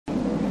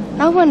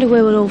I wonder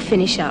where we'll all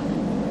finish up.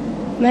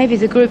 Maybe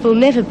the group will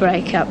never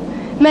break up.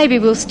 Maybe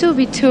we'll still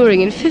be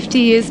touring in 50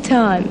 years'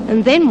 time.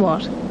 And then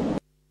what?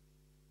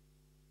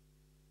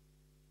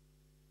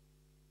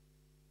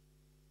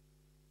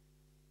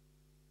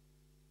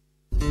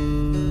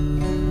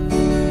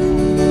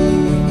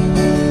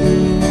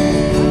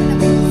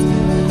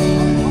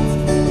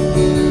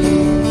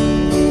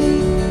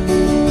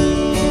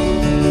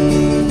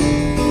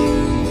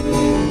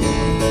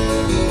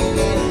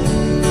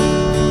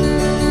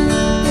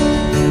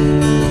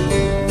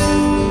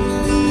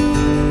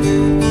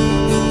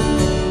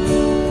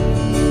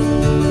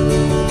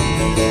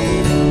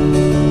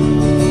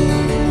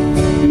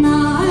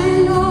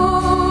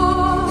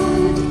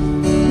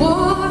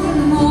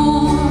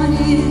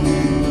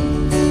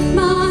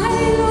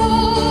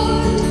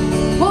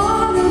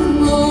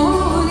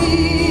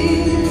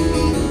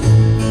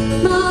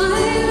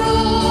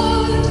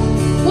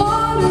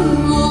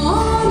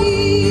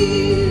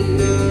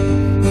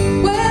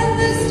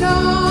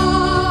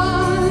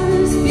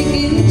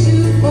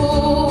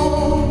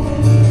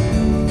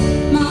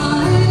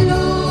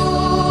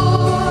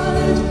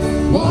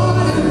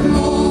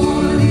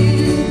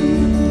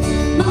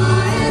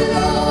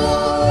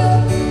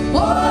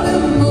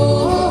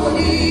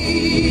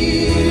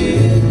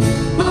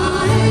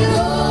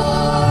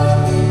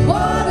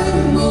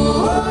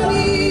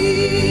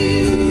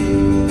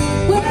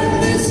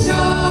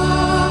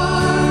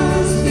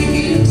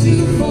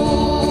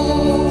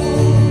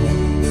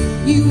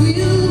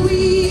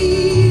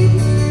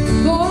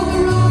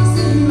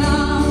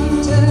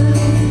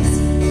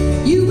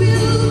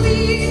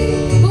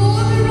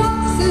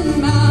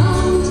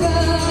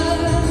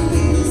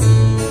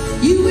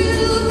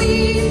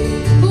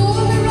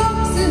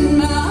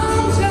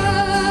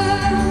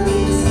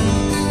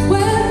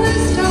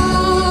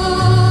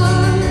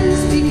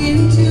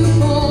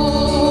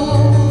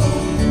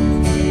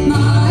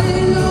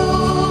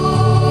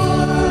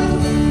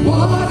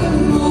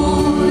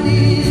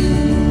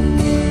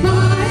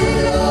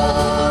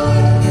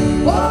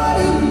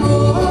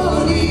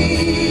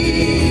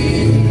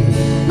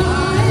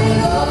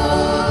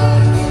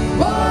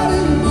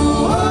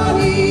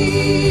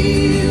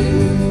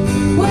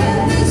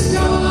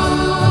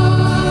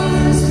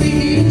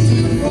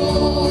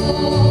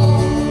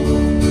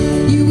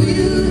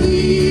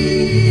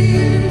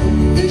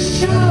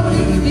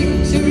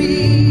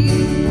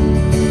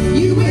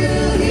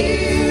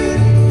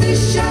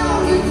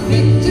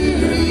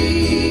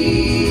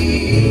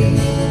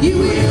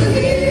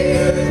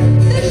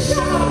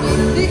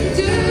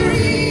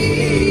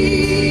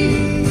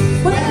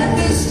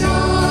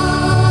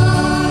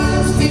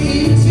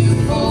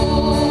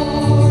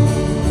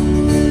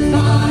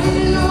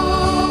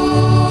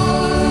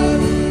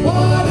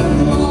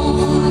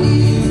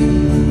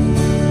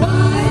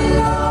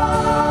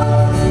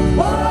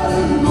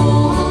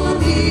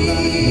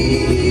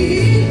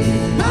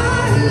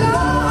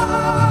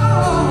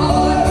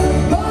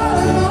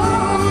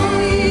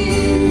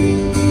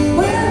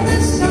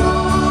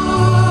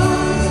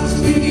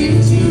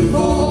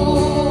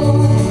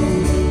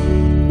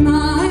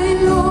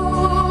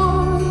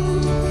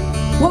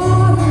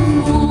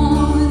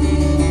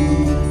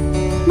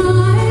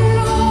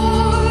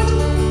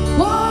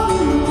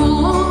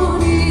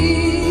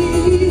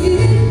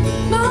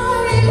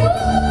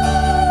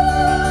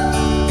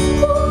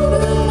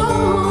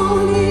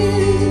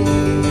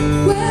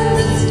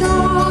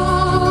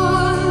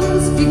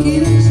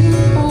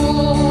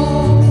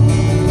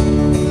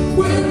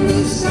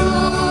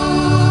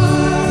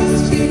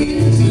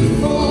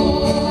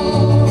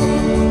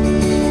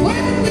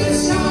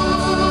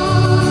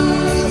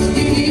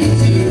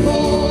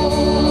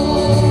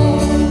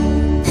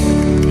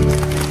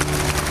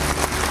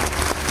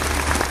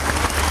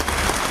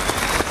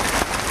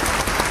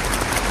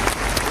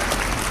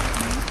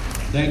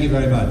 Thank you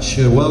very much.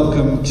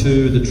 Welcome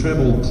to the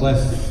Treble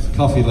Clef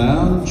Coffee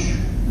Lounge,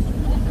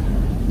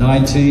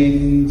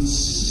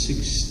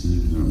 1960.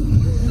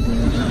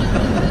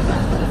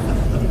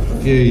 A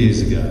few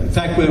years ago. In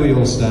fact, where we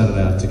all started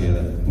out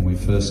together, when we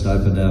first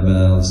opened our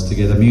mouths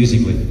together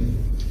musically.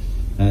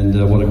 And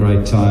what a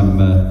great time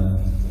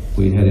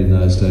we had in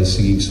those days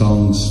singing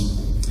songs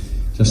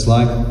just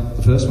like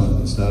the first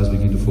one, The Stars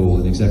Begin to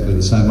Fall, in exactly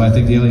the same way. I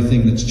think the only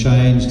thing that's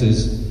changed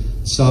is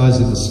the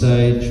size of the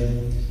stage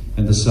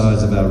and the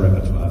size of our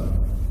repertoire.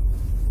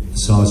 The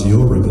size of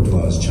your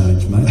repertoire has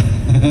changed, mate.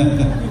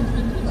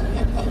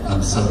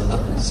 I'm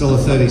still a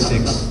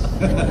 36.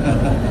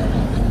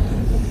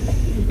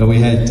 But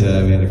we had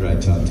a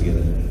great time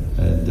together.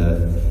 And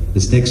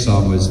this next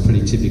song was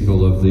pretty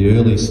typical of the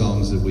early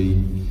songs that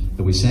we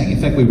sang. In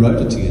fact, we wrote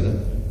it together.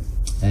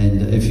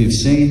 And if you've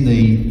seen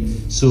the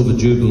Silver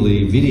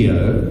Jubilee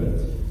video,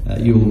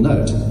 you'll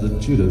note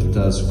that Judith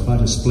does quite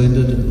a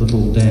splendid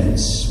little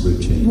dance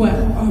routine.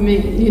 Well, I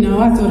mean, you know,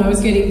 I thought I was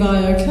getting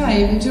by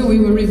okay until we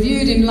were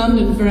reviewed in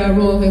London for our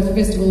Royal Health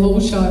Festival Hall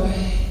show.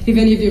 If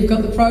any of you have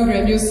got the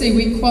program, you'll see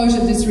we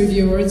quoted this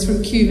reviewer. It's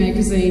from Q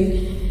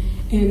magazine.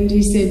 And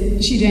he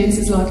said, she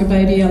dances like a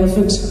baby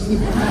elephant.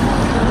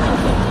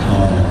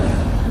 Oh.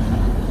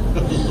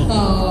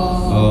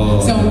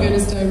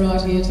 stay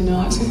right here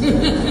tonight.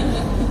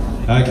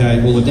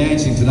 Okay, well the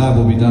dancing tonight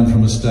will be done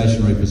from a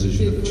stationary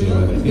position at the chair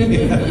over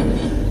here.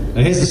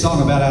 Now here's a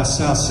song about our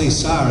South Sea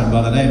siren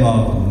by the name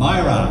of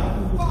Myra.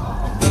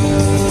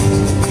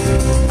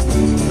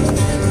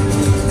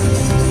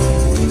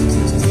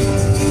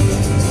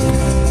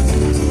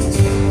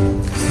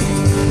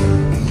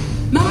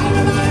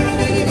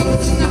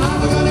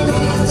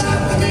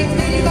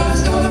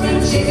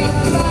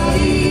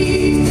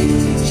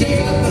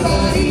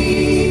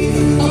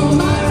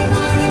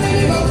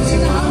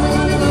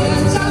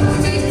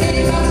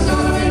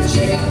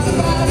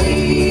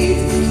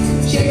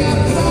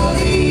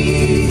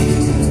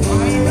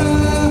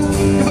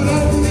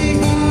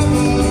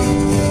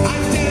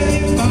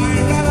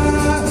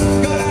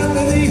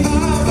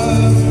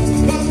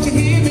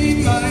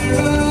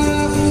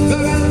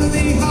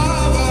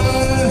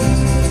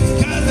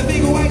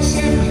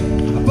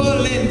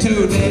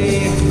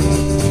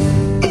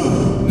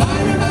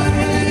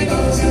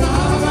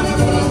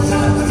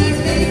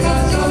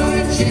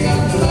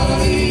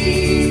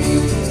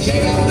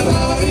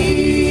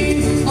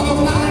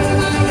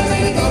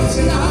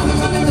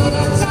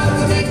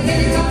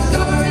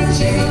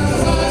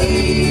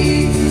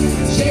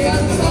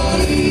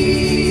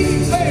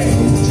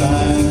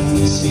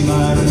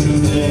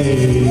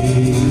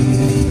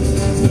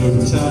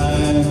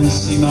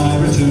 See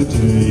Myra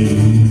today.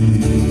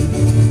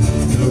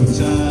 No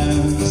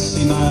time to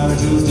see Myra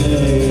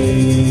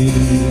today.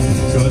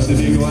 'Cause the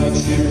big white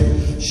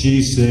ship,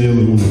 she sailed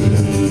away.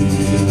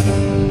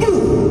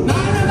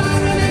 Myra,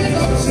 Myra, and the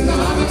boats in the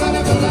harbor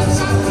gonna pull up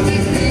south and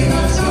make hay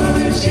by summer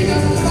and shake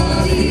up the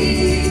body.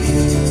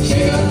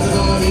 Shake up the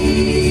body.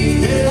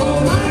 Oh,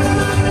 Myra,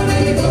 Myra,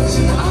 and the boats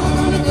in the harbor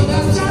gonna pull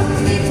up south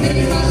and make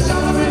hay by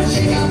summer and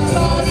shake up the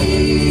body.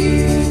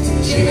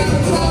 Shake up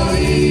the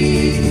body.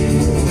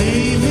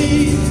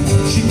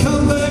 She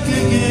come back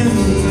again.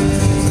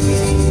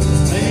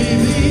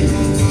 Maybe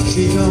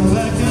she come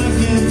back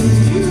again.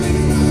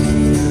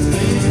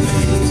 Maybe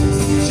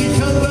she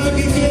come back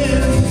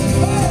again.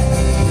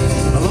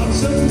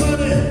 Lots of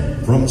money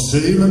from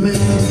sailor men.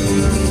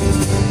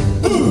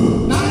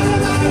 Myra,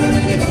 Myra,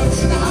 many boats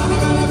in the harbor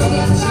gonna go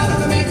outside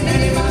and make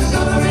hay by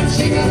summer and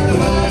shake up the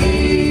body.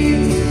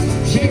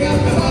 Shake up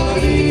the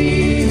body.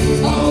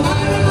 Oh,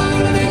 Myra,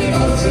 Myra, many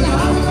boats in the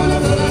harbor gonna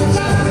go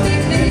outside and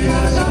make hay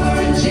by summer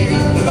and shake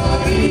up the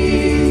body.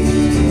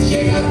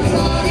 Shake up the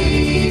body.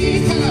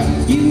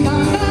 You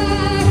come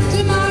back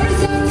tomorrow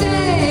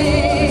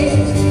someday.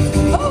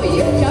 Oh,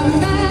 you come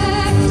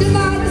back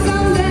tomorrow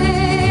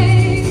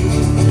someday.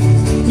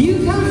 You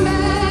come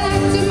back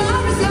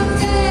tomorrow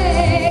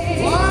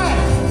someday. Why?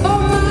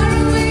 Oh,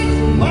 Myra,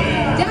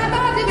 wait. Down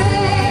by the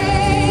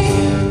bay.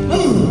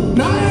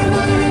 Myra,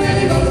 Myra,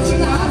 many boats in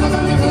the harbor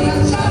gonna go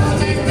down south and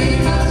make hay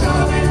by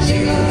summer and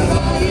shake up the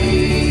body.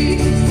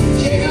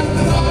 Shake up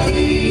the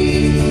body.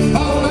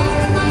 Oh,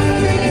 Myra, Myra,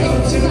 many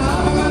boats in the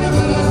harbor gonna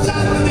go down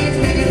south and make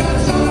hay by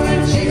summer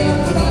and shake up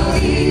the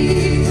body.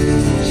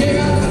 Shake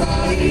up the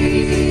body.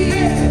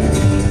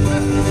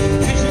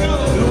 There she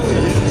goes.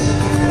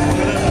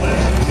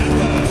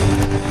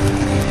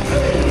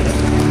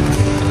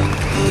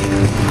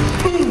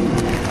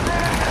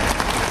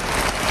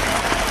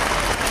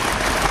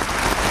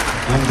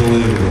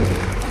 Unbelievable.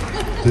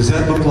 Does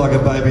that look like a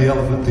baby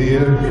elephant to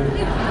you?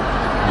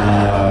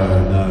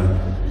 No.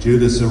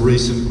 Judith's a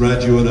recent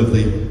graduate of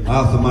the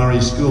Arthur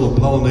Murray School of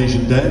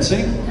Polynesian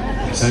Dancing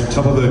and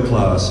top of her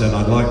class. And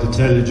I'd like to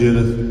tell you,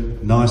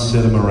 Judith, nice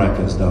set of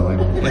maracas, darling.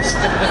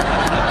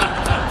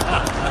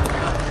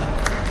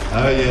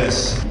 Oh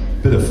yes,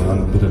 bit of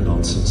fun, bit of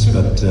nonsense,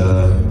 but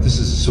this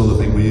is the sort of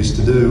thing we used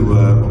to do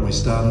when we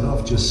started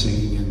off, just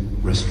singing in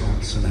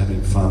restaurants and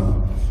having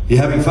fun. You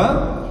having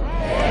fun?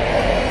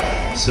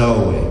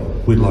 So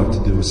we'd like to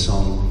do a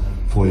song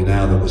for you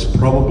now that was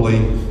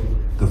probably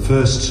the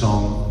first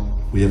song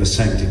we ever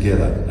sang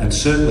together, and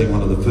certainly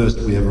one of the first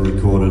we ever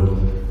recorded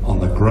on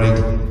the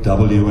great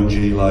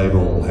W&G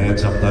label.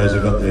 Hands up those who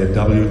got their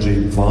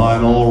W&G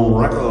vinyl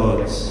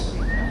records.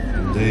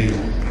 Indeed,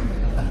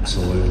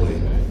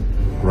 absolutely.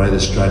 Great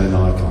Australian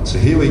icon. So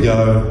here we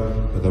go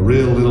with a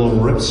real little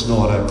rip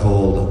snorter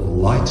called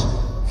Light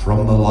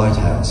from the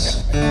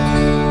Lighthouse.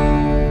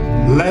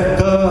 Let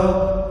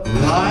the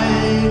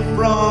light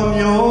from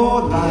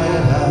your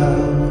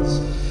lighthouse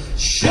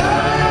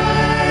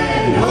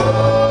shine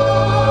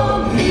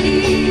on me.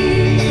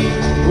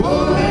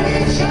 Oh, let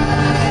it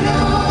shine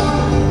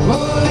on.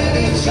 Oh, let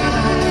it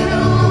shine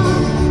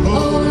on.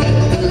 Oh, let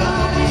the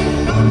light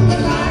from the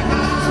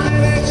lighthouse,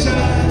 let it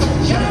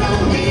shine. Shine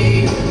on me.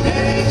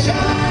 Let it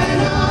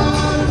shine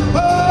on. Oh,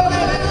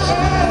 let it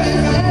shine.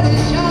 Let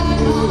it shine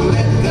on.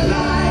 Let the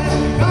light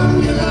from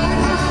your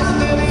lighthouse,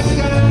 let it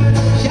shine.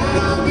 Shine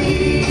on me.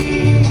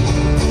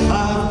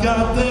 I've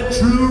got that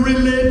true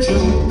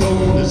religion,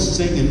 gonna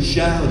sing and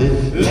shout it.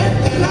 Let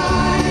the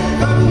light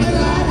from your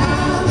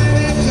lighthouse, let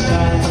it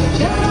shine.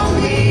 Shine on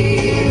me.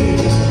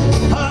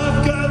 I've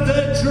got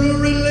that true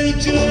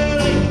religion,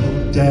 ain't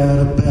no doubt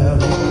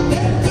about it.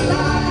 Let the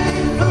light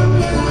from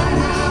your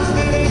lighthouse,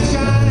 let it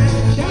shine.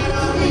 Shine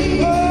on me.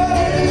 Oh,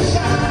 let it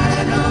shine.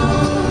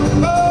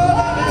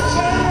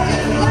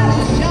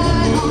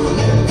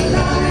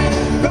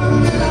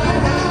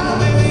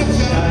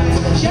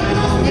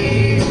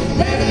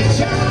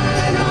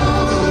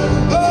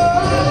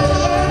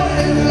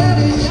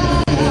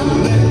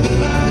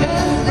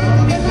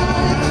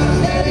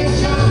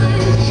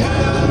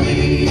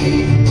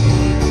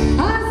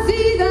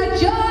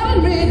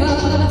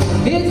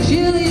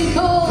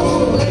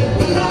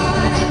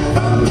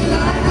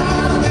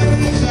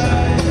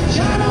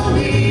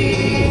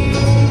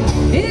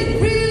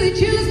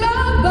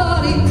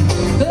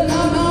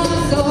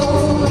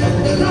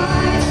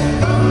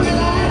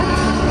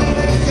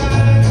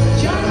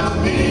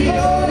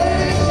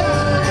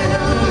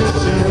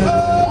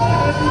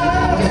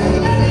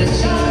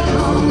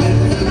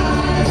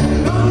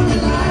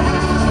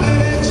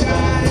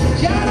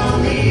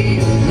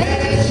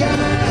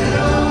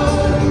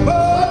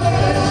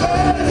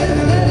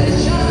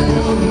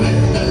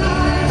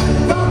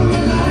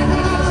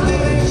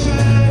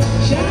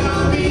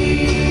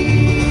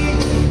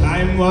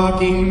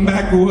 walking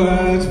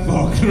backwards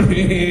for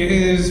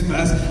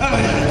Christmas.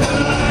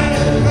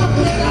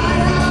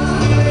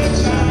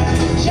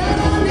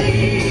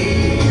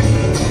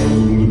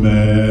 Old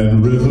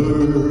Man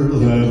River,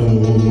 that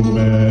old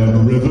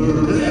man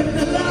river. Let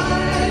the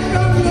light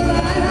from the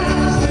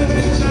lighthouse, let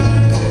it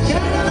shine,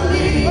 shine on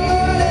me. Oh,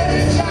 let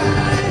it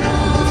shine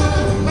on.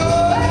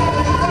 Oh,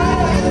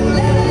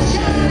 let it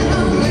shine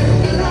on. Let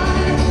the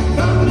light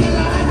from the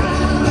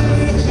lighthouse, let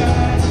it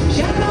shine,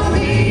 shine on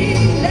me.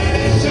 Let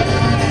it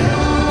shine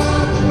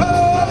on. Oh,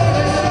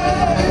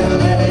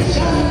 let it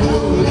shine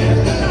on. Let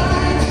the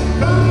light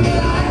from the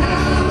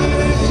lighthouse, let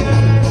it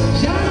shine,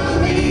 shine on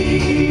me.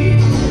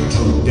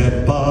 Took that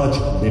barge,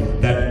 lift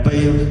that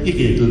bale, you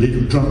get a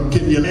little drunk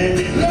and you let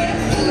it. Let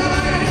the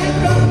light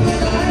from the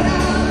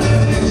lighthouse,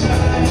 let it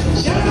shine,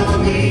 shine on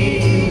me.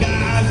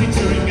 As the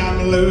chewing gum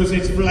lose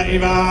its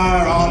flavour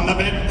on the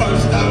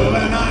bedpost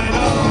overnight.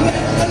 Oh,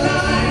 Let the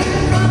light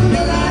from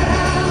the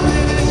lighthouse,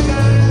 let it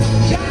shine,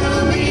 shine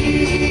on me.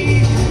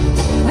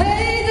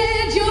 Hey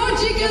there,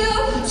 Georgie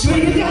girl,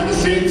 swinging down the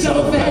street so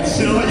fast,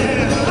 so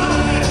let the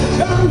light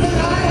from the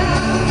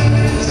lighthouse,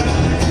 let it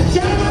shine,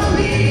 shine on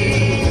me.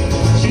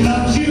 She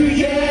loves you,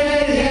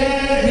 yeah,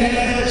 yeah,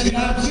 yeah. She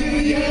loves you,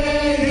 yeah,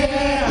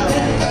 yeah.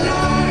 Let the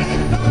light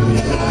from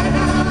the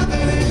lighthouse,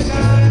 let it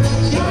shine,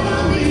 shine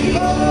on me.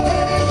 Oh,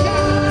 let it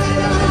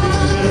shine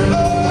on.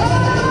 Oh,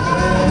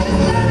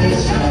 let it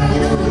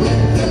shine on.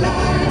 Let the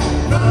light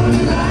from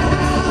the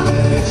lighthouse,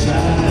 let it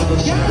shine,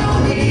 shine on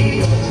me.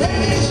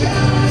 Let it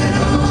shine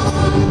on.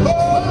 Oh,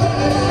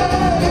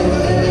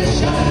 let it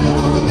shine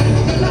on. Let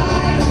the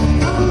light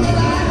from the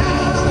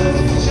lighthouse, let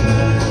it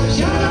shine,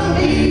 shine on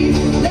me.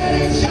 Let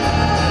it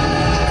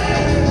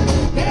shine,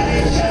 let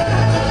it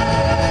shine.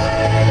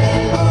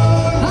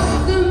 Not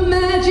the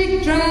magic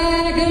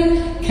dragon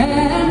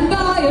can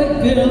buy a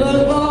pillow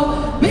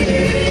for me.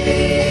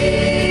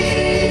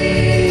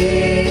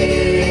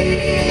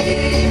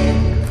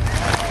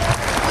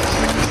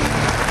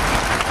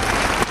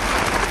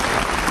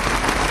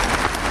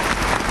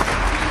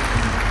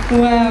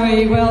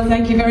 Wowie, well,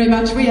 thank you very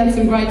much. We had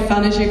some great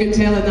fun, as you can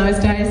tell, in those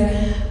days.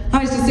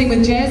 I used to sing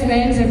with jazz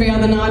bands every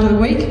other night of the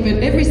week,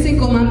 but every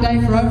single Monday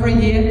for over a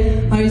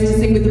year, I used to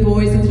sing with the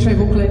boys at the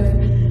Treble Clef.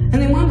 And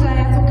then one day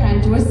Ethel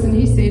came to us and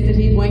he said that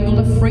he'd wangled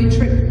a free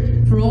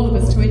trip for all of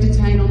us to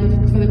entertain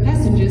for the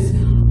passengers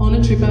on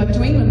a trip over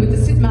to England with the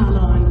Sidmar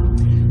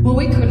line. Well,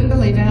 we couldn't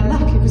believe our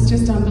luck. It was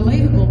just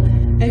unbelievable.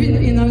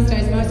 In those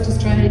days, most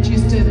Australians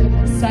used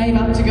to save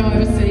up to go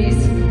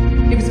overseas.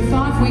 It was a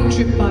 5-week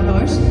trip by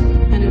boat,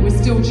 and it was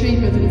still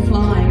cheaper than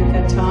flying at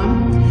that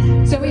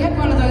time. So we had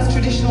one of those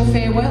traditional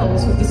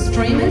farewells with the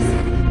streamers.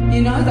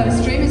 You know, those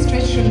streamers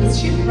stretched from the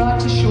ship right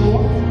to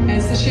shore.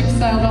 As the ship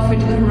sailed off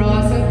into the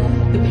horizon,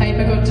 the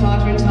paper got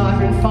tighter and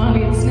tighter, and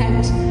finally it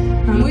snapped,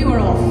 and we were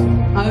off,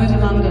 over to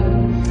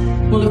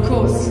London. Well, of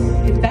course,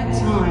 at that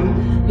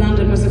time,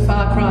 London was a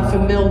far cry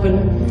from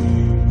Melbourne.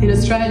 In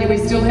Australia, we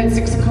still had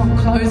 6 o'clock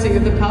closing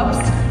of the pubs.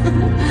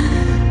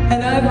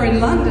 And over in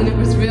London, it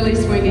was really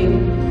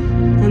swinging.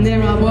 And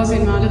there I was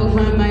in my little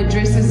homemade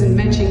dresses and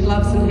matching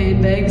gloves and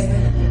handbags.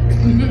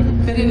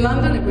 But in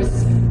London, it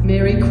was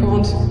Mary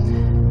Quant,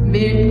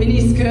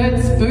 mini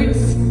skirts,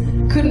 boots.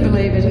 Couldn't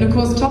believe it. And of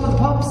course, top of the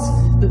pops,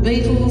 the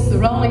Beatles, the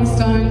Rolling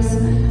Stones.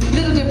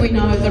 Little did we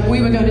know that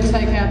we were going to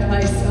take our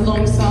place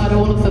alongside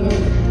all of them.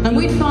 And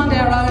we'd find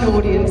our own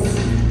audience,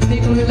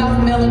 people who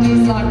loved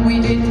melodies like we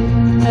did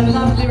and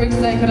loved lyrics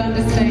they could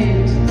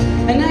understand.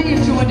 And now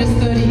you've joined us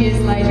 30 years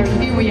later,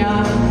 and here we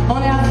are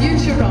on our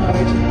future ride.